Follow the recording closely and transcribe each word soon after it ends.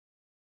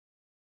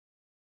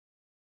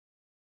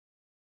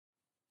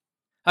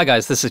Hi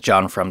guys, this is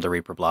John from the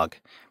Reaper blog,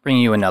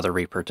 bringing you another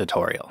Reaper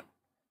tutorial.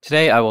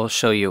 Today I will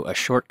show you a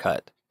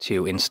shortcut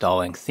to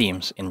installing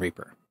themes in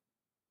Reaper.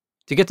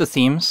 To get the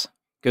themes,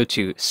 go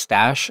to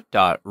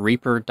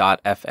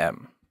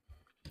stash.reaper.fm.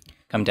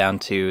 Come down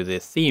to the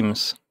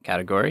themes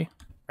category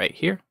right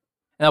here,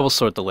 and that will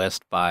sort the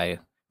list by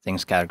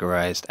things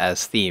categorized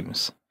as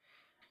themes.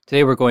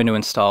 Today we're going to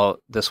install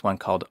this one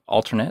called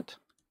Alternate,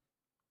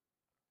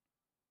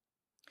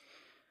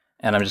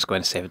 and I'm just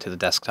going to save it to the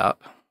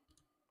desktop.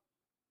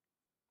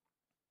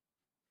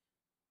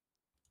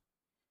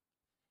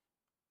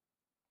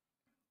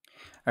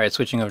 Alright,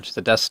 switching over to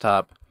the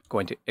desktop,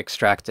 going to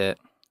extract it.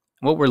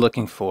 What we're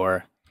looking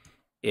for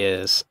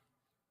is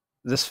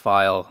this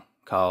file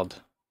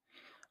called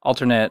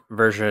alternate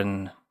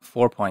version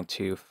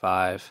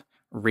 4.25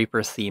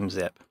 Reaper theme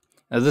zip.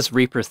 Now this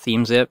Reaper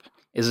theme zip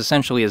is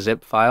essentially a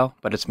zip file,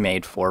 but it's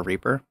made for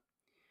Reaper.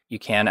 You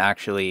can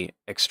actually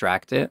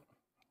extract it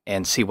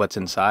and see what's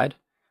inside,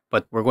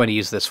 but we're going to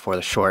use this for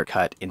the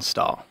shortcut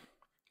install.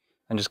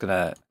 I'm just going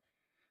to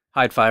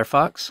hide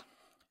Firefox.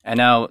 And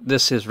now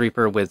this is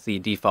Reaper with the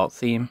default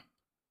theme.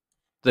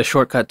 The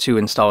shortcut to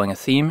installing a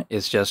theme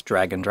is just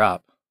drag and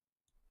drop.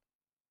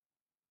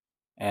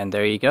 And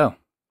there you go.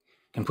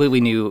 Completely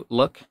new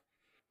look.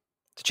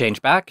 To change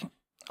back,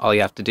 all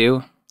you have to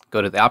do,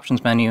 go to the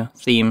options menu,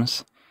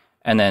 themes,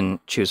 and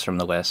then choose from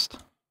the list.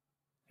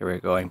 Here we're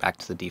going back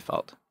to the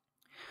default.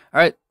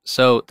 Alright,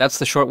 so that's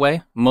the short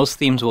way. Most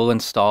themes will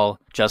install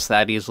just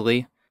that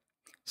easily.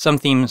 Some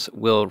themes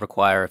will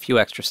require a few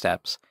extra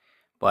steps,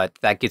 but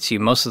that gets you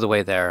most of the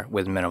way there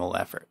with minimal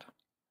effort.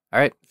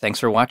 Alright, thanks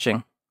for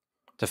watching.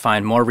 To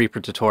find more Reaper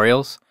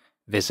tutorials,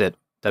 visit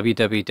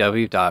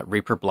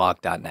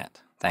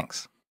www.reaperblog.net.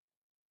 Thanks.